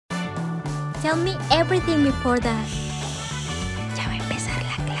Tell me everything before that. Ya va a empezar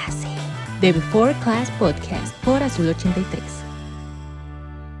la clase. The Before Class Podcast por Azul 83.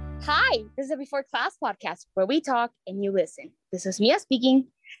 Hi, this is the Before Class Podcast where we talk and you listen. This is Mia speaking.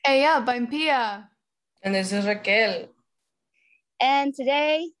 Hey up, I'm Pia. And this is Raquel. And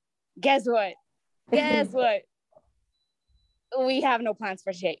today, guess what? Guess what? We have no plans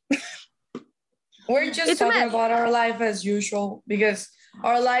for today. We're just talking about our life as usual because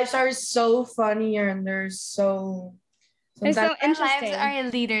our lives are so funny and they're so... It's so Our interesting. lives are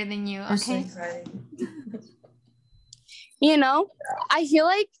leader than you, They're so okay? exciting. You know, I feel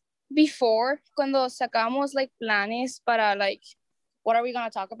like before, cuando sacamos like planes para like, what are we going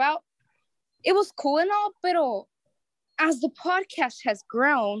to talk about? It was cool and all, pero as the podcast has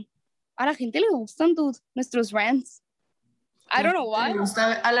grown, a la gente le gustan nuestros rants. I don't know why.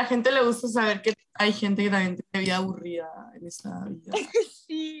 A la gente le gusta saber que hay gente que también tiene vida aburrida en esta vida.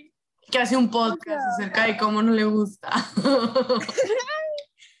 Sí. Que hace un podcast acerca de cómo no le gusta.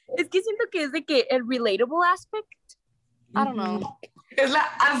 Es que siento que es de que el relatable aspect. I don't know. Es la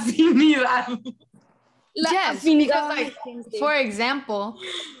afinidad. Yes, because like, for example,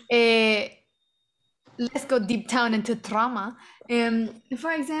 let's go deep down into trauma.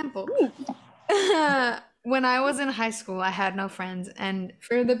 For example, when I was in high school, I had no friends, and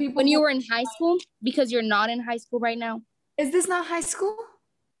for the people When you were in high school, because you're not in high school right now. is this not high school?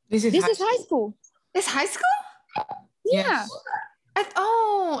 This is high school. It's high school? Yeah. Yes.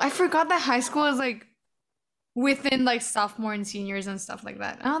 I forgot that high school is like within like sophomore and seniors and stuff like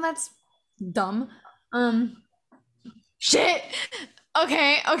that. Oh, that's dumb. Shit.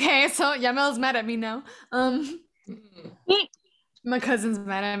 Okay. So Yamel's mad at me now. My cousin's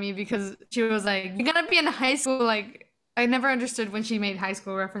mad at me because she was like, "You're gonna be in high school." Like, I never understood when she made high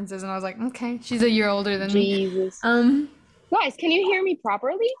school references, and I was like, "Okay, she's a year older than me." Jesus. Guys, can you hear me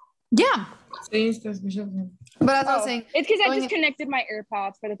properly? Yeah. Sí, te escucho bien. But as I was saying, It's because I just connected my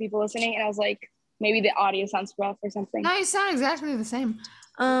AirPods for the people listening, and I was like, maybe the audio sounds rough or something. no, you sound exactly the same.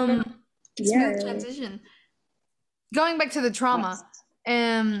 Yeah. Smooth transition. Going back to the trauma,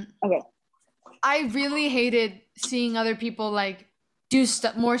 Okay. I really hated seeing other people like do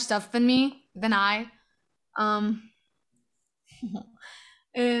more stuff than I.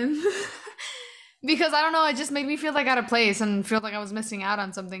 And because I don't know, it just made me feel like out of place and feel like I was missing out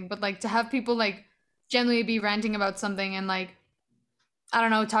on something. But like to have people like generally be ranting about something and like, I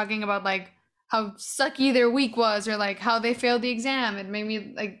don't know, talking about like how sucky their week was or like how they failed the exam, it made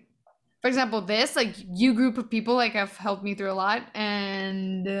me like, for example, this like you group of people like have helped me through a lot,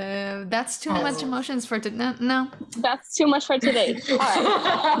 and that's too much emotions for no. That's too much for today. All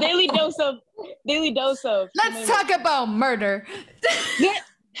right. Daily dose of. Let's talk about murder. Yeah.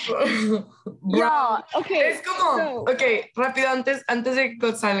 Okay. Es como, ok, rápido, antes de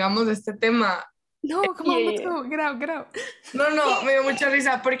que salgamos de este tema. No, come on, let's go. Get out. No, me dio mucha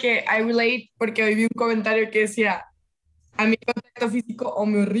risa porque I relate, porque hoy vi un comentario que decía, a mi contacto físico o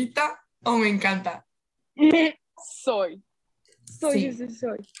me irrita o me encanta. Soy. Sí.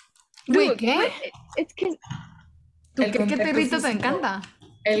 Wait, ¿qué? It's because ¿Tú El qué te contacto rito te físico. encanta?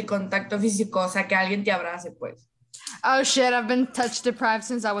 El contacto físico, o sea, que alguien te abrace, pues. Oh shit, I've been touch deprived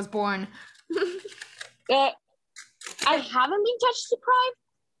since I was born. I haven't been touch deprived,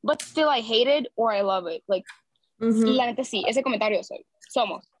 but still I hate it or I love it. Like, la neta sí, ese comentario soy.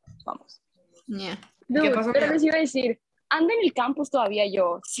 Somos. Yeah. Dude, pasa, pero mira? les iba a decir, ando en el campus todavía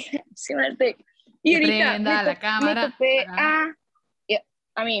yo. Sí, y ahorita Prenda la cámara. me topé a...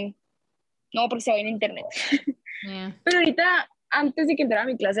 I mean, no porque se ve en internet. Yeah. Pero ahorita, antes de que entrara a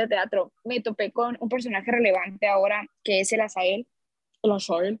mi clase de teatro, me topé con un personaje relevante ahora, que es el Azael. El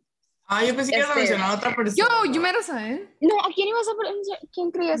Azael. Ah, yo pensé que ibas a mencionar a otra persona. Yo, you met us, eh? No, ¿a quién ibas a mencionar?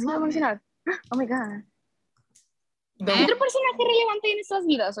 ¿Quién creías que iba a mencionar? Oh my God. Otro personaje relevante en nuestras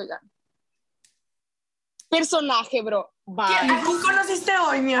vidas, oigan. Personaje, bro. ¿A quién conociste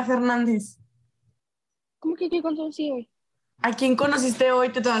hoy, Mía Fernández? ¿Cómo que qué conocí hoy? ¿A quién conociste hoy?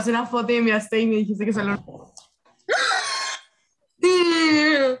 Te tomaste una foto y me enviaste y me dijiste que salió.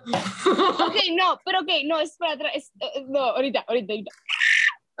 No, espera, no, ahorita.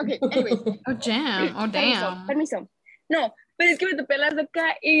 Ok, anyway. Oh, damn. Oh, damn. Permiso. No, pero es que me topé las de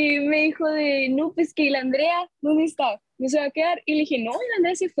acá y me dijo no, pues que la Andrea, ¿dónde está? ¿No se va a quedar? Y le dije, no, la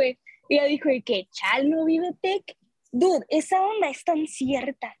Andrea se fue. Y ella dijo, ¿y qué? ¿Chal no vive Tec? Dude, esa onda es tan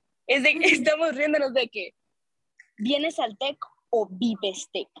cierta. Es de que estamos riéndonos de que vienes al Tec o vives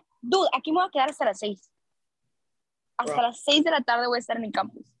Tec. Dude, aquí me voy a quedar hasta las 6. Hasta las 6 de la tarde voy a estar en mi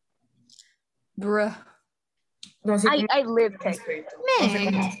campus. Bruh. No sé I live Tec. No sé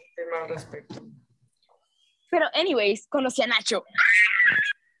cómo sentirme al respecto. Pero anyways, conocí a Nacho.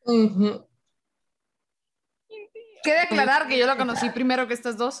 Quede aclarar que yo lo conocí primero que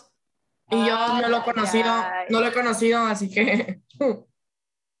estas dos. Y yo no lo he conocido, así que...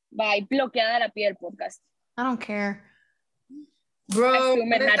 Bye, bloqueada la Pia del podcast. I don't care. Bro,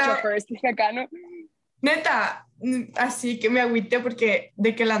 Asume Nacho first, acá, ¿no? neta, así que me agüité porque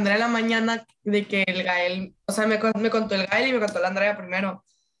de que la Andrea en la mañana, de que el Gael, o sea, me contó el Gael y me contó la Andrea primero,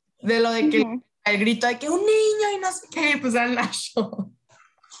 de lo de que el grito de que un niño y no sé qué, pues era el Nacho.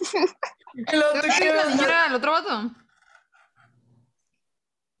 El otro que ¿La niña era el otro vato?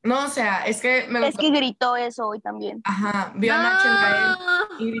 no, o sea, es que me Es que gritó eso hoy también. Ajá, vio a Nacho en Gael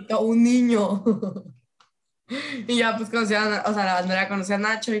y gritó un niño. Y ya pues conocí o sea, la Andrea conocía a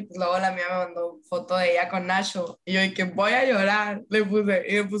Nacho y pues luego la mía me mandó foto de ella con Nacho. Y yo, y que voy a llorar, le puse,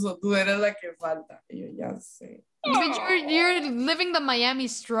 y me puso, tú eres la que falta. Y yo, ya sé. But you're living the Miami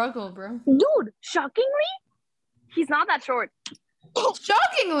struggle, bro. Dude, shockingly, he's not that short.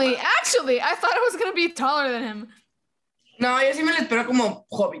 Shockingly, actually, I thought I was gonna be taller than him. No, yo sí me lo espero como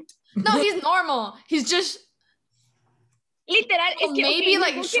hobbit. No, he's normal. He's just Literal, es que maybe okay,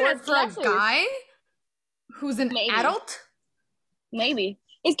 like short for a guy who's an adult. Maybe.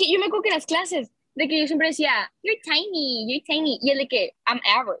 Es que yo me acuerdo que en las clases, de que yo siempre decía, you're tiny. Y él de que, I'm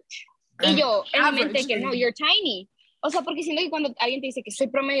average. Y yo, en mi mente, que no, you're tiny. O sea, porque siento que cuando alguien te dice que soy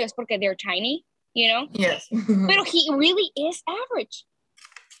promedio es porque they're tiny, you know? Yes. Pero he really is average.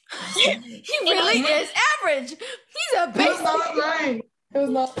 He really is average. He's a It was basic. not lying. It was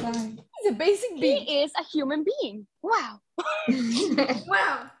not lying. He's a basic being. He is a human being. Wow.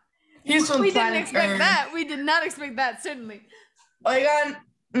 Wow. He's from We didn't planet expect Earth. that. We did not expect that, certainly. Oigan,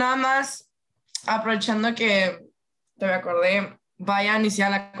 nada más, aprovechando que te me acordé, vayan y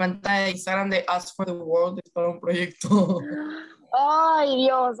sigan la cuenta de Instagram de Us for the World, es para un proyecto. Ay,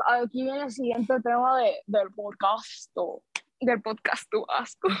 Dios. Aquí viene el siguiente tema del podcast. Del podcast,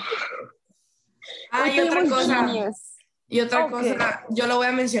 asco. Ah, Hoy y otra tuvimos cosa. genius. Cosa, yo lo voy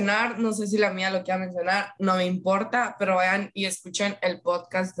a mencionar, no sé si la mía lo quiera mencionar, no me importa, pero vayan y escuchen el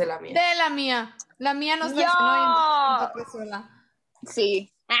podcast de la mía. De la mía. La mía nos Ya. mencionó y entonces sola.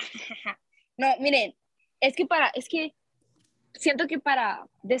 Sí. No, miren, es que siento que para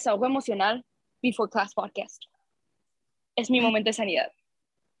desahogo emocional, Before Class Podcast es mi momento de sanidad.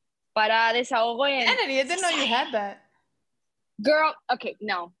 Para desahogo en... Kennedy, I didn't know you had that. Girl, okay,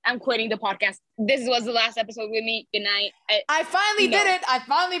 no, I'm quitting the podcast. This was the last episode with me. Good night. I finally did it. I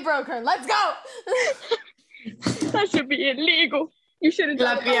finally broke her. Let's go. That should be illegal. You shouldn't.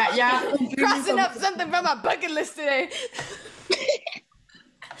 La Pia, ya. Crossing up something from my bucket list today.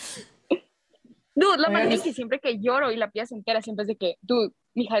 Dude, la manera en que siempre que lloro y la Pia se entera siempre es de que, dude,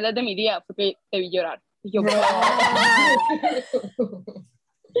 mi highlight de mi día fue que te vi llorar. Y yo,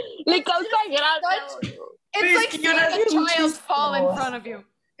 le causa gracia. It's like seeing a child fall in front of you.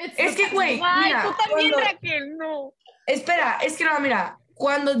 Es que, güey, Ay, mira, tú también, cuando- Raquel, no. espera, es que no, mira,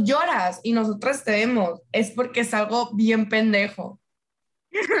 cuando lloras y nosotras te vemos, es porque es algo bien pendejo,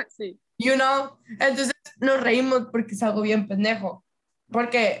 Sí. you know, entonces nos reímos porque es algo bien pendejo,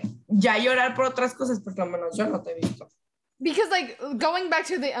 porque ya llorar por otras cosas, por lo menos yo no te he visto. Because like going back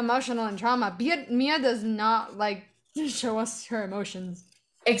to the emotional and trauma, Mia does not like to show us her emotions.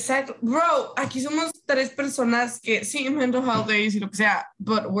 Exacto, bro, aquí somos 3 personas que sí, mental health days y lo que sea,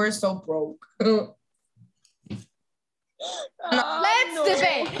 but we're so broke. Let's no.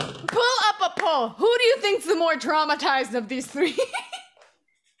 debate. Pull up a poll. Who do you think's the more traumatized of these three?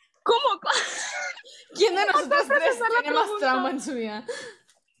 ¿Cómo? ¿Quién de nosotros Hasta tres procesar la tiene más pregunta. trauma en su vida?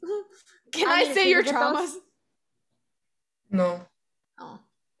 Can I I mean, say your creo que todos- traumas? No. Oh.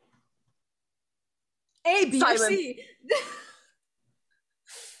 A, B, or C.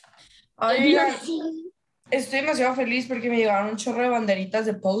 Oigan, estoy demasiado feliz porque me llegaron un chorro de banderitas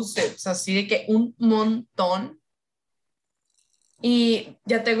de post-its, así de que un montón. Y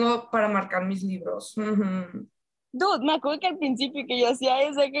ya tengo para marcar mis libros. Ujú. Dude, me acuerdo que al principio que yo hacía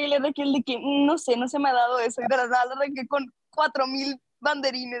eso, que le Raquel de que no sé, no se me ha dado eso. Y de la nada le arranqué con 4,000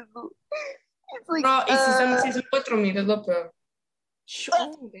 banderines, dude. It's like, No, y si son 4,000, es lo peor.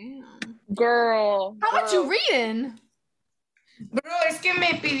 Oh, damn. girl. How much you reading? Bro, es que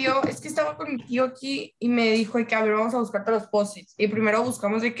me pidió, es que estaba con mi tío aquí y me dijo de que, a ver, vamos a buscarte los post-its. Y primero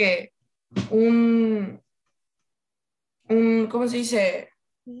buscamos de que un ¿cómo se dice?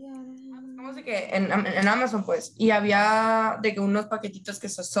 Buscamos de que en Amazon, pues, y había de que unos paquetitos que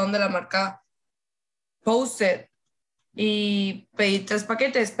son de la marca Post-it y pedí 3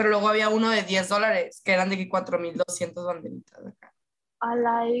 paquetes, pero luego había uno de $10 que eran de que 4,200 banderitas acá. A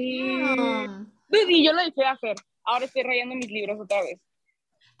la Dude, y yo lo dejé hacer. Ahora estoy rayando mis libros otra vez.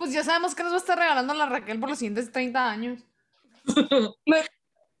 Pues ya sabemos que nos va a estar regalando la Raquel por los siguientes 30 años. Dude,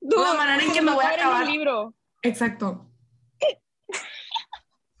 La manera en que me voy a abrir acabar. mi libro. Exacto.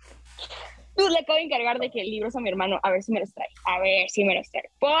 Tú le acabo de encargar de que libros a mi hermano, a ver si me los trae.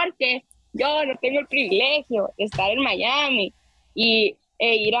 Porque yo no tengo el privilegio de estar en Miami e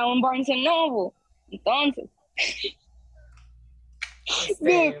ir a un Barnes Noble. Entonces,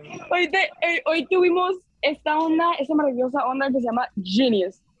 hoy tuvimos esta maravillosa onda que se llama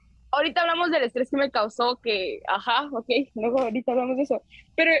Genius. Ahorita hablamos del estrés que me causó, luego ahorita hablamos de eso.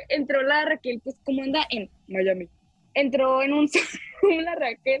 Pero entró la Raquel, pues, ¿cómo anda en Miami? Entró en la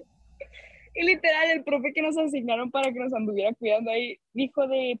Raquel, y literal, el profe que nos asignaron para que nos anduviera cuidando ahí, dijo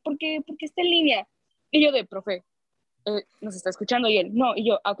 ¿por qué está en línea? Y yo profe, nos está escuchando, y él, no, y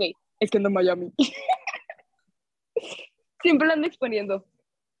yo, ok, es que ando en Miami. Siempre lo ando exponiendo.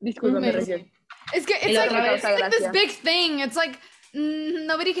 Discúlpame, Raquel. It's like this big thing. It's like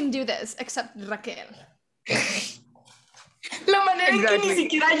nobody can do this except Raquel. La manera en que ni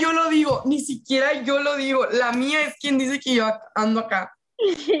siquiera yo lo digo. La mía es quien dice que yo ando acá.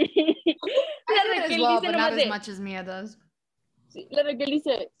 La Raquel dice but not as much as Mia does. Sí, la Raquel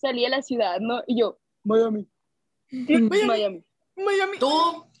dice, salí a la ciudad, ¿no? Y yo, Miami.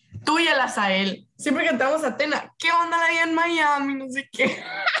 Tú y el Azael. Siempre cantamos Atena. ¿Qué onda la vida en Miami? No sé qué.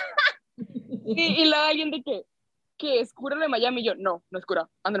 Y luego alguien de que es cura de Miami. Y yo, no es cura,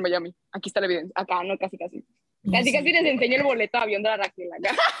 ando en Miami. Aquí está la evidencia. Acá, no, casi. Casi les enseño el boleto de avión de la Raquel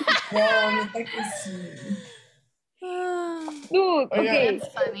acá. No, neta que sí. Dude, ok.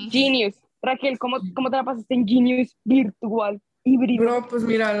 Genius. Raquel, ¿cómo te la pasaste en Genius virtual? Híbrido. Bro, pues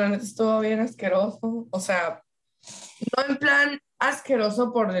mira, la neta estuvo bien asqueroso. O sea, no en plan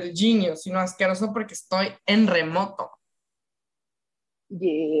asqueroso por el Genius, sino asqueroso porque estoy en remoto.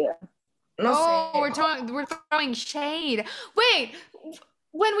 Yeah. No sé. We're throwing shade. Wait,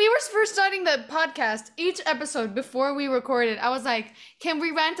 when we were first starting the podcast, each episode before we recorded, I was like, can we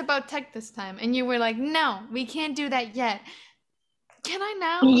rant about tech this time? And you were like, no, we can't do that yet. Can I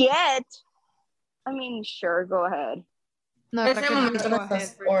now? Yet? I mean, sure, go ahead. No,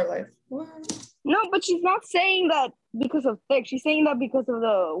 No, but she's not saying that because of tech. She's saying that because of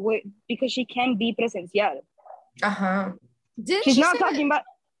the way, because she can be presencial. Ajá. She's not talking about.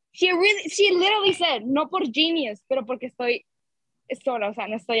 She literally said no por Genius, pero porque estoy sola, o sea,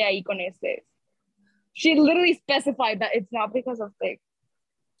 no estoy ahí con este. She literally specified that it's not because of tech.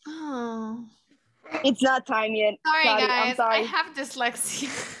 Oh. It's not time yet. Sorry, guys. I'm sorry. I have dyslexia.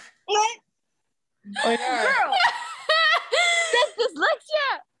 What? Oh, yeah. Girl, does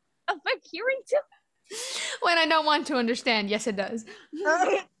dyslexia affect hearing too? When I don't want to understand, yes, it does.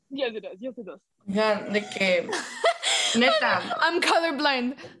 Yes, it does. Ya, de que... Neta. I'm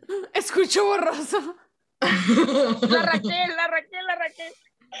colorblind. Escucho borroso. La Raquel.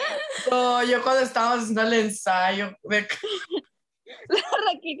 No, yo cuando estábamos haciendo el ensayo de... La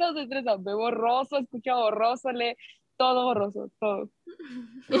Raquel cuando se estresa, ve borroso, escucha borroso, lee todo borroso, todo.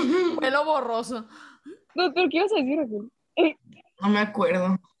 Pelo borroso. No, pero ¿qué ibas a decir, Raquel? No me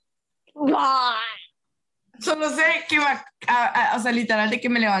acuerdo. Solo sé que o sea, literal de que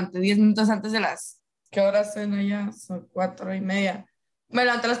me levanté 10 minutos antes de las... ¿Qué horas son allá? Son 4:30. Me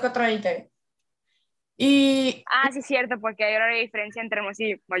levanté a las 4:20. Y... Ah, sí es cierto, porque hay hora de diferencia entre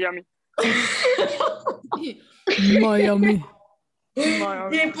Hermosillo y Miami. Miami.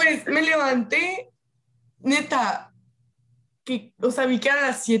 Y pues me levanté, neta, que, o sea, vi que eran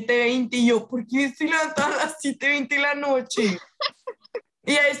las 7:20 y yo, ¿por qué estoy levantada a las 7:20 de la noche?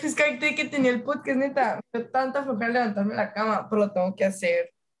 Y ya después capté que tenía el podcast, neta, me dio tanta flojera levantarme de la cama, pero lo tengo que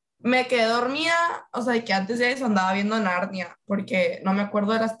hacer. Me quedé dormida, o sea, que antes de eso andaba viendo Narnia, porque no me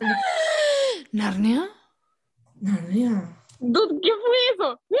acuerdo de las películas. ¿Narnia? Dude, ¿qué fue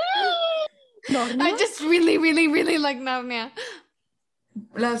eso? ¿Narnia? I just really, really, really like Narnia.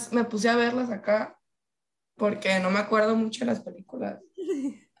 Me puse a verlas acá, porque no me acuerdo mucho de las películas.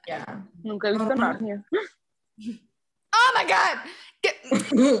 Ya. Nunca he visto Narnia. Oh my God!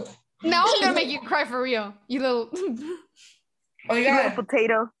 Now I'm gonna make you cry for real, you little... Oigan,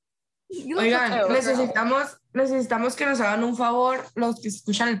 potato. necesitamos que nos hagan un favor, los que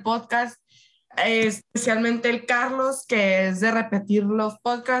escuchan el podcast, especialmente el Carlos, que es de repetir los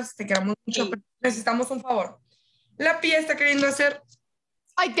podcasts, te queremos mucho, pero necesitamos un favor. La Pia está queriendo hacer...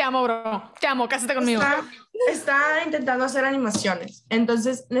 Ay, te amo, bro. Te amo, cásate conmigo. Está intentando hacer animaciones,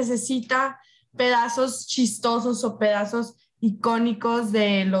 entonces necesita pedazos chistosos o pedazos icónicos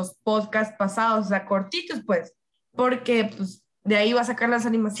de los podcasts pasados, o sea, cortitos, pues, porque pues de ahí va a sacar las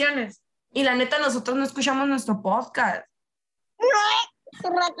animaciones. Y la neta, nosotros no escuchamos nuestro podcast.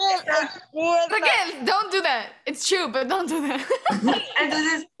 Raquel, don't do that. It's true, but don't do that.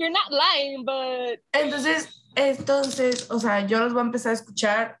 Entonces, you're not lying, but... Entonces, o sea, yo los voy a empezar a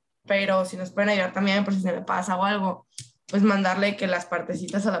escuchar pero si nos pueden ayudar también por si se me pasa o algo, pues mandarle que las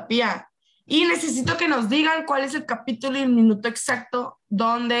partecitas a la Pía. Y necesito que nos digan cuál es el capítulo y el minuto exacto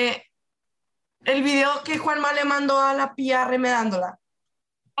donde el video que Juanma le mandó a la Pía remedándola.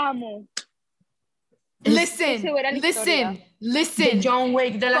 Amo. Listen, Ese era la historia. De listen. John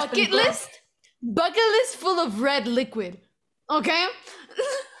Wick, de las películas. Bucket list full of red liquid. Okay?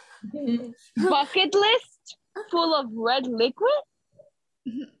 Bucket list full of red liquid?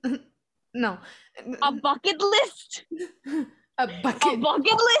 No. A bucket list? A A bucket.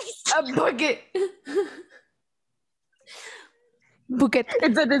 bucket list? A bucket. Bucket.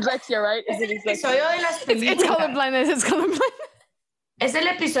 It's a dyslexia, right? It's a El dyslexia. episodio de las It's películas. colorblindness. It's colorblindness. Es el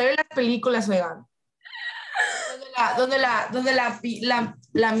episodio de las películas, oigan. Donde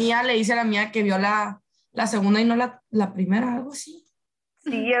la Mía le dice a la Mía que vio la segunda y no la primera, algo así.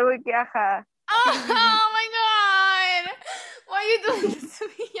 Sí, güey, que ajá. Oh my god! Why are you doing this to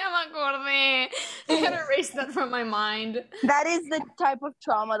me? Ya me acordé. I had to erase that from my mind. That is the type of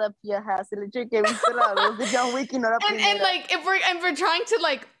trauma that Pia has. El hecho de que viste la dos de John Wick y no la primera. And like if we're trying to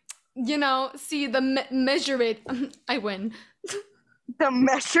like, you know, see the measure it, I win. The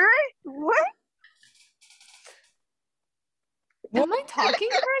measure it? What? Am I talking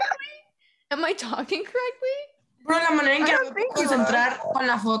correctly? Am I talking correctly? Pero la manera en que I me don't puedo think you concentrar con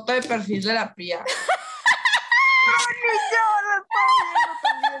la foto de perfil de la Pía.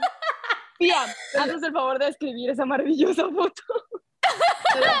 Pia, haznos el favor de escribir esa maravillosa foto.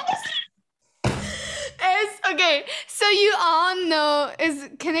 Okay, so you all know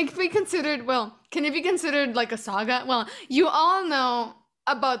can it be considered like a saga? Well, you all know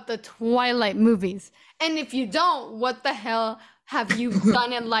about the Twilight movies. And if you don't, what the hell have you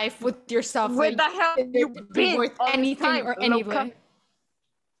done in life with yourself? Where the hell you been worth all this anything time, or loca? anyway.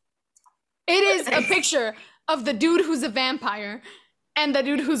 It is a picture of the dude who's a vampire and the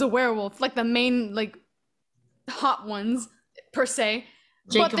dude who's a werewolf, like the main like hot ones per se.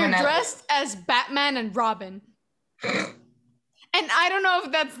 Jacob but they're and Edward. dressed as Batman and Robin. And I don't know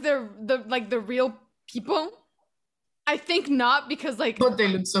if that's the real people. I think not because like But they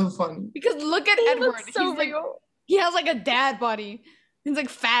look so funny. because look at He Edward. looks so He's like real. he has like a dad body. He's like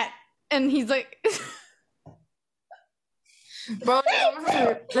fat and he's like Bro,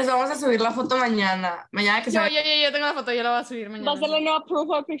 les vamos a subir la foto mañana. Mañana que se yo vea. tengo la foto, yo la voy a subir Va a mañana. ser la nueva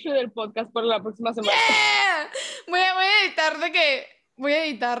profile picture del podcast por la próxima semana. ¡Yeah! Voy a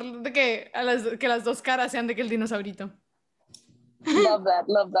editar de que que las dos caras sean de que el dinosaurito. Love that,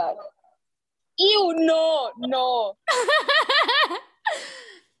 love that. Ew, no.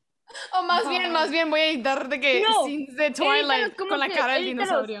 O más bien voy a editar de que No, scenes de Twilight edítalos como con la que- cara del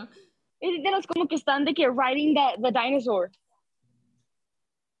edítalos. dinosaurio. Edítalos como que están de que riding the dinosaur.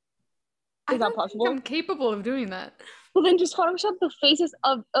 I Is that don't think possible? I'm capable of doing that. Well, then just Photoshop the faces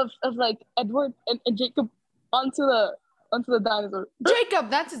of like Edward and Jacob onto the dinosaur. Jacob,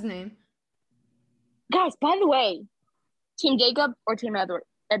 that's his name. Guys, by the way, Team Jacob or Team Edward?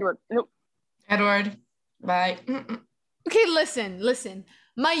 Edward. No. Edward, bye. Okay, listen.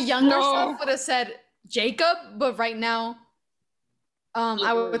 My younger No. self would have said Jacob, but right now,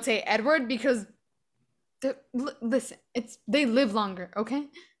 I would say Edward because listen, they live longer, okay?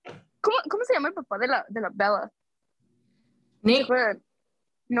 ¿Cómo se llama el papá de la Bella? Nick,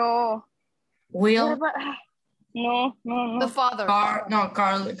 No. Will, No. The father.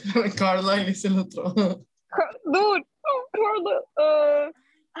 Carla es el otro. Dude, Carla.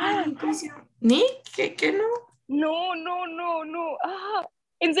 Nick, ¿qué no? No.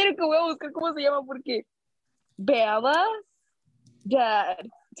 En serio que voy a buscar cómo se llama porque Bella's dad,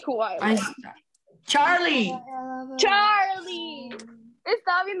 Twilight. Ahí está. Charlie. Charlie.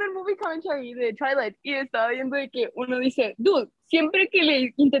 Estaba viendo el movie commentary de Twilight y estaba viendo de que uno dice, dude, siempre que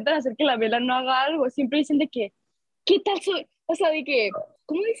le intentan hacer que la Bella no haga algo, siempre dicen de que, ¿qué tal soy? O sea, de que,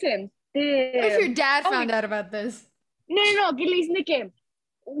 ¿cómo dicen? What if your dad oh, found out about this? No, que le dicen de que,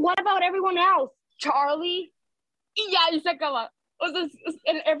 what about everyone else? Charlie. Y ya, y se acaba. O sea,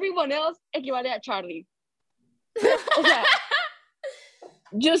 and everyone else equivale a Charlie. O sea,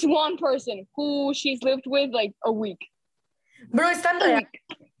 just one person who she's lived with like a week. Bro, es tan real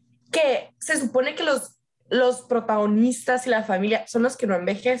que se supone que los protagonistas y la familia son los que no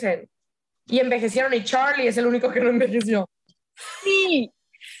envejecen. Y envejecieron y Charlie es el único que no envejeció. Sí.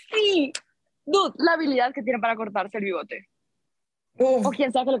 Dude, la habilidad que tiene para cortarse el bigote. Uf, O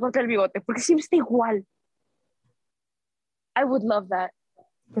quien sea que le corte el bigote, porque siempre está igual. I would love that.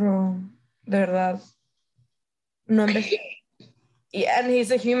 bro, de verdad. No envejece. And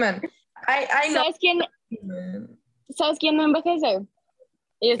he's a human. I know. ¿Sabes quién no envejece?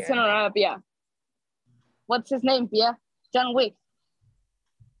 Es ¿Quién? Sonora Pia. What's his name, Pia? John Wick.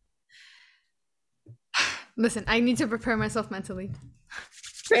 Listen, I need to prepare myself mentally.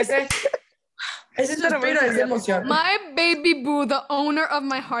 Ese es suspiro, es de emoción. My baby boo, the owner of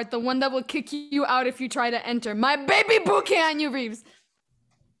my heart, the one that will kick you out if you try to enter. My baby boo, Keanu Reeves.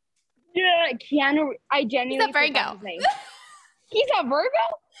 Yeah, Keanu. I genuinely. He's a Virgo. forgot his name. He's a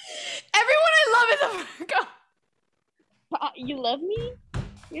Virgo. Everyone I love is a Virgo. You love me?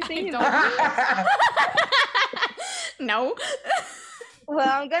 You think you don't. love me? No. Well,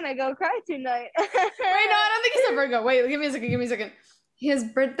 I'm gonna go cry tonight. Wait, no, I don't think he's a Virgo. Wait, give me a second. His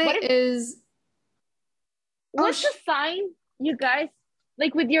birthday is... What's the sign, you guys,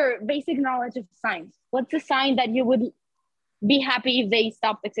 like with your basic knowledge of signs, what's the sign that you would be happy if they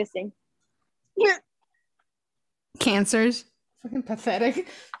stopped existing? Cancers. Fucking pathetic.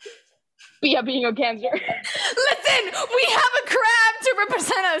 Pia being a Cancer. Listen, we have a crab to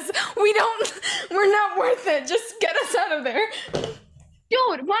represent us. We're not worth it. Just get us out of there.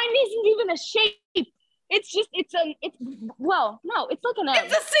 Dude, mine isn't even a shape. It's like an egg.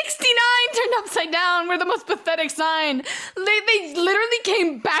 It's a 69 turned upside down. We're the most pathetic sign. They literally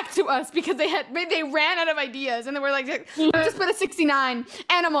came back to us because they ran out of ideas and they were like, just put a 69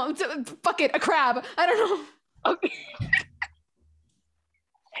 animal. Fuck it, a crab. I don't know. Okay.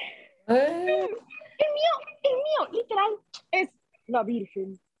 El mío, literal, es la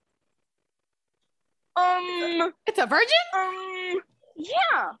Virgen. It's a virgin?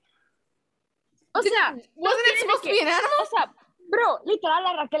 Yeah. O sea, wasn't it supposed to be an animal? O sea, bro, literal,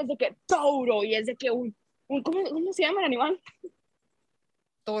 la Raquel es de que Tauro y es de que ¿cómo se llama el animal?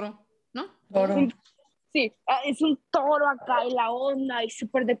 Toro, ¿no? Toro. Sí, es un toro acá y la onda y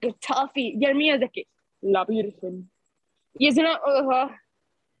súper de que tough y el mío es de que la Virgen. Y es una...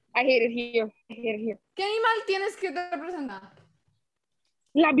 I hate it here. ¿Qué animal tienes que te representar?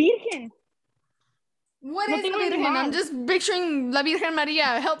 La Virgen. What is la Virgen? I'm just picturing La Virgen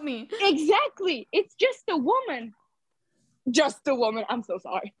Maria. Help me. Exactly. It's just a woman. Just a woman. I'm so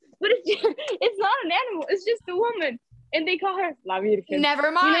sorry. But it's not an animal. It's just a woman. And they call her La Virgen.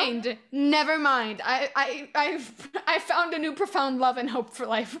 Never mind. You know? Never mind. I found a new profound love and hope for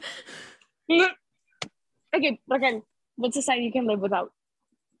life. Okay, Raquel, what's a sign you can live without?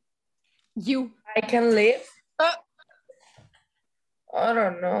 You. I can live. I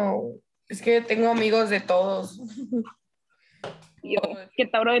don't know. Es que tengo amigos de todos. Yo, que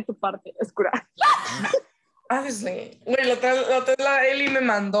Tauro de tu parte, oscura. Obviously. Güey, la otra la Eli me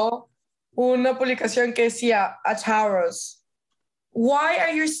mandó una publicación que decía a Tauros. Why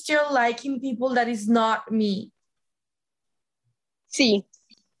are you still liking people that is not me? Sí.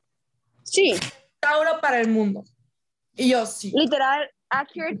 Tauro para el mundo. Y yo sí. Literal,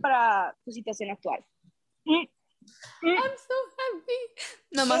 accurate para tu situación actual. I'm so happy.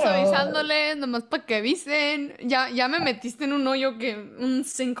 Nomás avisándoles, nomás para que avisen. Ya me metiste en un hoyo un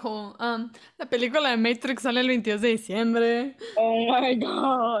sinkhole. La película de Matrix sale el 22 de diciembre. Oh my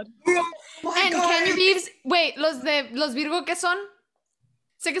God. And Keanu Reeves, wait, los Virgo, ¿qué son?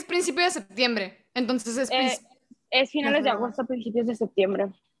 Sé que es principio de septiembre. Entonces es finales de agosto, principios de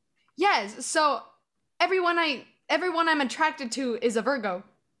septiembre. Yes, so everyone I'm attracted to is a Virgo.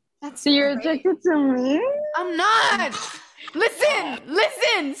 That's So you're great. attracted to me? I'm not.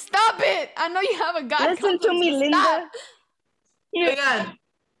 Listen, stop it. I know you have a God. Listen to me, Linda. Oigan,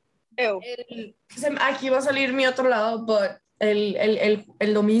 Ew. aquí va a salir mi otro lado, but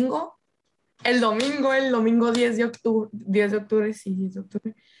el domingo 10 de octubre, sí, 10 de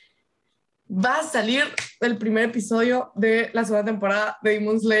octubre, va a salir el primer episodio de la segunda temporada de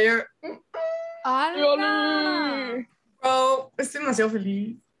Demon Slayer. ¡Hala! Bro, estoy demasiado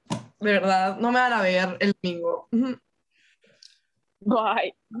feliz. De verdad, no me van a ver el domingo.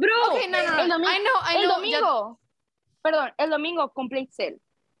 Bye. Bro, Okay, no. El domingo, I know. El domingo. Perdón, el domingo cumple Itzel.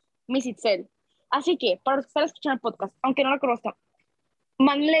 Miss Itzel. Así que, para los que están escuchando el podcast, aunque no lo conozcan,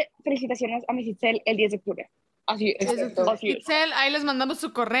 mándenle felicitaciones a Miss Itzel el 10 de octubre. Así es. Itzel, ahí les mandamos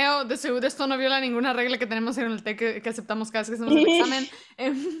su correo. De seguro esto no viola ninguna regla que tenemos en el TEC que aceptamos cada vez que hacemos el examen.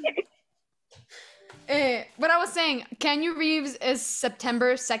 What I was saying, Keanu Reeves is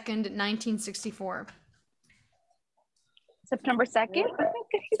September 2nd, 1964. September 2nd?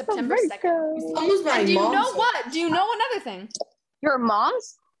 September 2nd. Almost my And do you mom's. know what? Do you know another thing? Your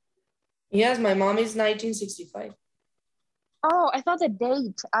mom's? Yes, my mom is 1965. Oh, I thought the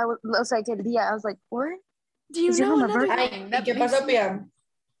date. I was like, el día. I was like, what? Do you Is your know mom a another virgin? thing? ¿Y That qué makes pasó, Pia?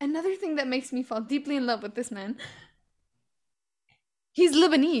 Another thing that makes me fall deeply in love with this man. He's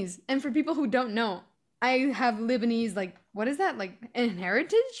Lebanese. And for people who don't know, I have Lebanese, like, what is that? Like, an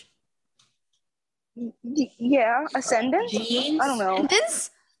heritage? Yeah, ascendant? Genes? I don't know.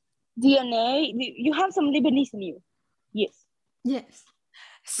 This? DNA? You have some Lebanese in you. Yes. Yes.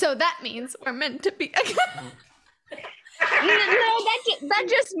 So that means we're meant to be. No, that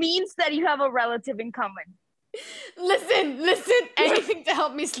just means that you have a relative in common. Listen, anything to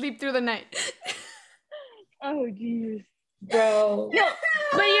help me sleep through the night. Oh, jeez. Bro. No,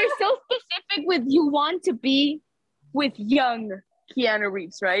 but you're so specific with you want to be with young Keanu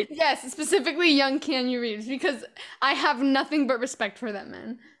Reeves, right? Yes, specifically young Keanu Reeves, because I have nothing but respect for that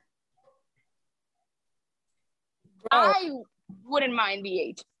man. I wouldn't mind the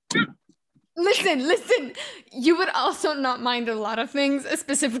age. Listen. You would also not mind a lot of things,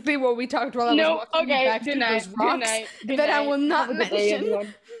 specifically what we talked while I was walking you back through those rocks that I will not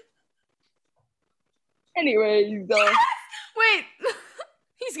mention. Anyways, Wait,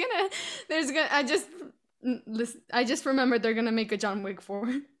 I just remembered they're gonna make a John Wick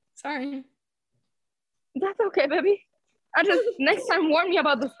 4. Sorry. That's okay, baby. Next time warn me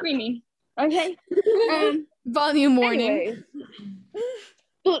about the screaming, okay? Volume warning. Anyways.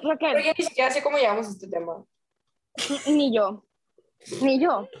 Tú, Raquel. Porque ni siquiera sé cómo llegamos a este tema. Ni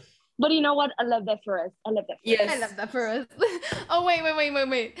yo. But you know what? I love that for us. Yes. I love that for us. Oh,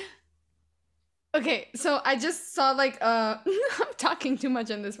 wait. Okay, so I just saw I'm talking too much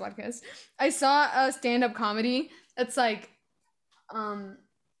on this podcast. I saw a stand-up comedy. It's like,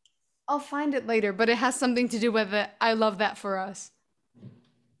 I'll find it later, but it has something to do with it. I love that for us.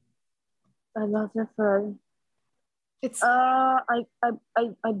 I love that for us. It's I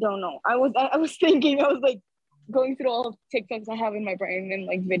don't know. I was thinking, I was like going through all of TikToks I have in my brain and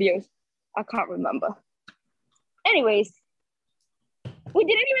like videos. I can't remember. Anyways, we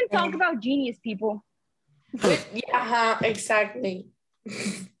didn't even talk about genius people. Yeah, exactly.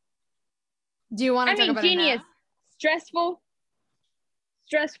 Do you want to talk about genius? It now?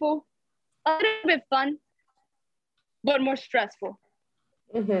 Stressful, a little bit fun, but more stressful.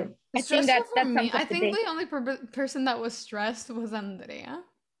 Mm-hmm. I think that's me. I think the only person that was stressed was Andrea.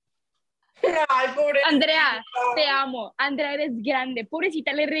 Ay, pobrecita. Andrea, te amo. Andrea, eres grande.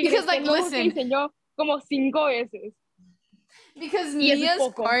 Pobrecita, le regresé. Because, like, listen. Que enseñó como 5 veces. Because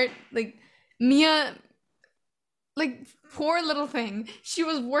Mia's part, Mia, poor little thing. She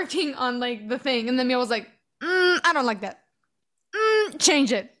was working on, the thing, and then Mia was like, I don't like that.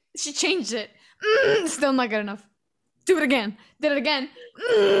 Change it. She changed it. Still not good enough. Do it again. Did it again.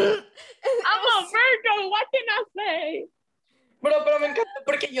 I'm a Virgo. What can I say? Pero me encantó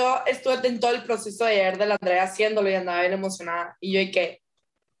porque yo estuve en todo el proceso de ayer de la Andrea haciéndolo y andaba bien emocionada. Y yo, ¿y qué?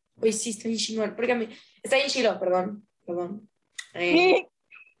 Uy, sí, está bien chingón. Porque a mí, está bien chido, perdón.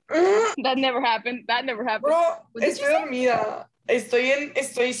 That never happened. Bro, estoy dormida.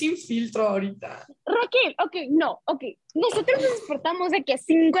 Estoy sin filtro ahorita. Raquel, ok. Nosotros nos despertamos de que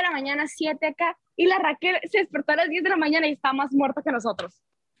 5 de la mañana, 7 acá, y la Raquel se despertó a las 10 de la mañana y está más muerta que nosotros.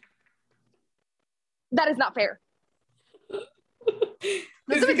 That is not fair.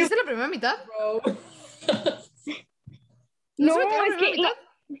 ¿No te metiste en la primera mitad? Bro. No, es que...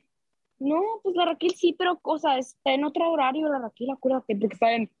 No, pues la Raquel sí, pero está en otro horario la Raquel, acuérdate, porque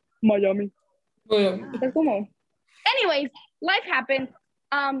está en Miami. Está como... Anyways, life happened.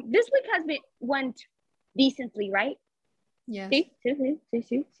 This week went decently, right? Yes. Sí.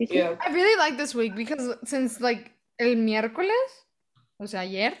 Yeah. I really like this week because since el miércoles, o sea,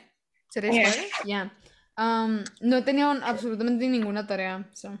 ayer, ¿sería jueves? Yeah. No he tenido absolutamente ninguna tarea,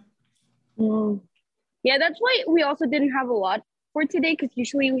 so. Yeah, that's why we also didn't have a lot for today, because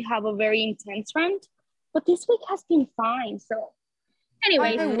usually we have a very intense round, but this week has been fine, so.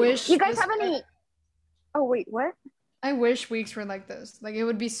 Anyways, I wish you guys have any... Oh, wait, what? I wish weeks were like this. It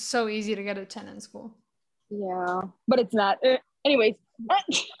would be so easy to get a 10 in school. Yeah, but it's not. Anyways.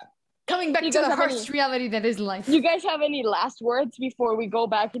 Coming back to the harsh reality that is life. You guys have any last words before we go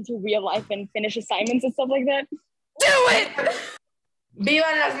back into real life and finish assignments and stuff like that? Do it!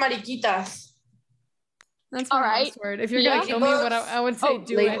 Vivan las mariquitas. That's my last word. If you're gonna kill me, what I would say,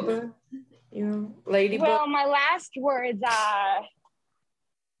 do it. Yeah, ladybug. Well, my last words are...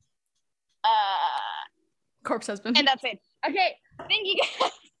 Corpse husband. And that's it. Okay, thank you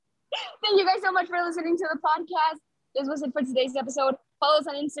guys. Thank you guys so much for listening to the podcast. This was it for today's episode. Follow us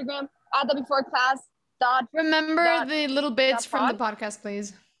on Instagram at the Before Class. Remember the little bits from the podcast,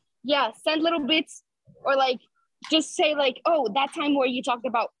 please. Yeah, send little bits, or just say oh, that time where you talked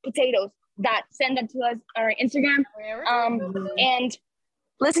about potatoes. Send that to us on our Instagram. And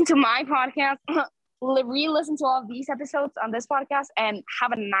listen to my podcast. Re-listen to all of these episodes on this podcast, and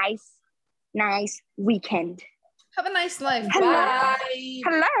have a nice weekend. Have a nice life. Bye. I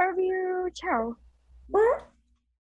love you. Ciao.